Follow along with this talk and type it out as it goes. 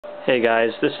Hey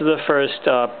guys, this is the first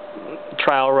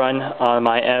trial run on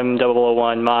my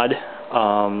M001 mod.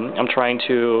 I'm trying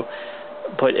to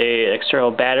put an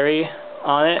external battery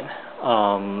on it.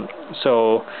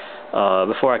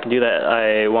 Before I can do that,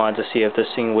 I wanted to see if this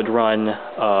thing would run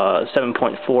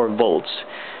 7.4 volts.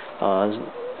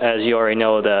 As you already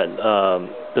know that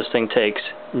this thing takes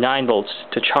 9 volts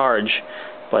to charge,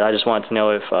 but I just wanted to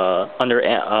know if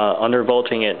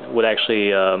undervolting it would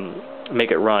actually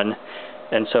make it run.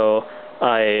 And so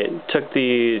I took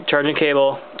the charging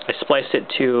cable, I spliced it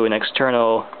to an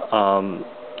external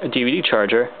DVD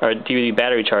charger, or DVD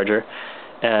battery charger.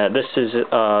 This is,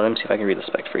 let me see if I can read the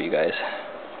spec for you guys.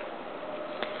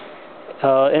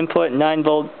 Input 9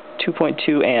 volt,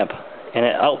 2.2 amp, and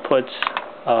it outputs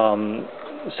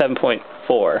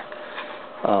 7.4.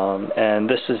 And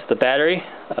this is the battery,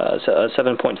 so a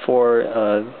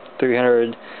 7.4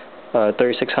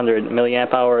 3600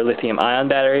 milliamp hour lithium ion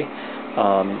battery.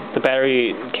 The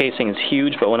battery casing is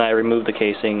huge, but when I remove the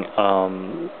casing,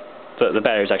 the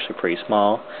battery is actually pretty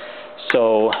small.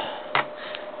 So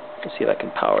let's see if I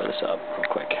can power this up real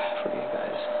quick for you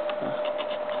guys.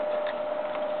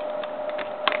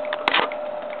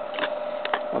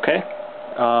 Okay,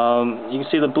 you can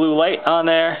see the blue light on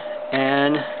there,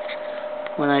 and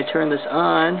when I turn this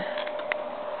on,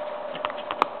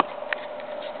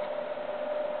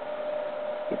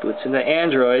 it boots into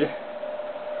Android.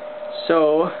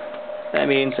 So that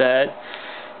means that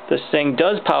this thing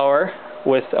does power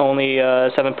with only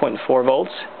 7.4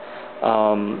 volts.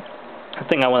 The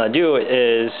thing I want to do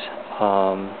is,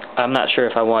 I'm not sure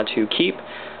if I want to keep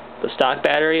the stock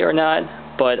battery or not,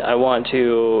 but I want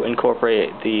to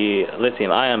incorporate the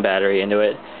lithium ion battery into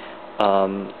it.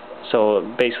 So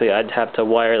basically I'd have to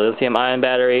wire the lithium ion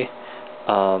battery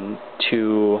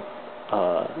to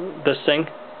this thing,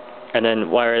 and then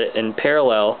wire it in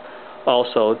parallel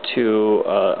also to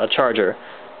a charger.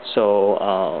 So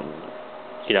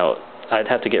you know, I'd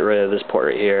have to get rid of this port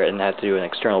right here and have to do an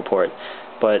external port,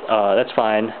 but that's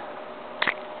fine.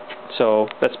 So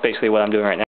that's basically what I'm doing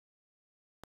right now.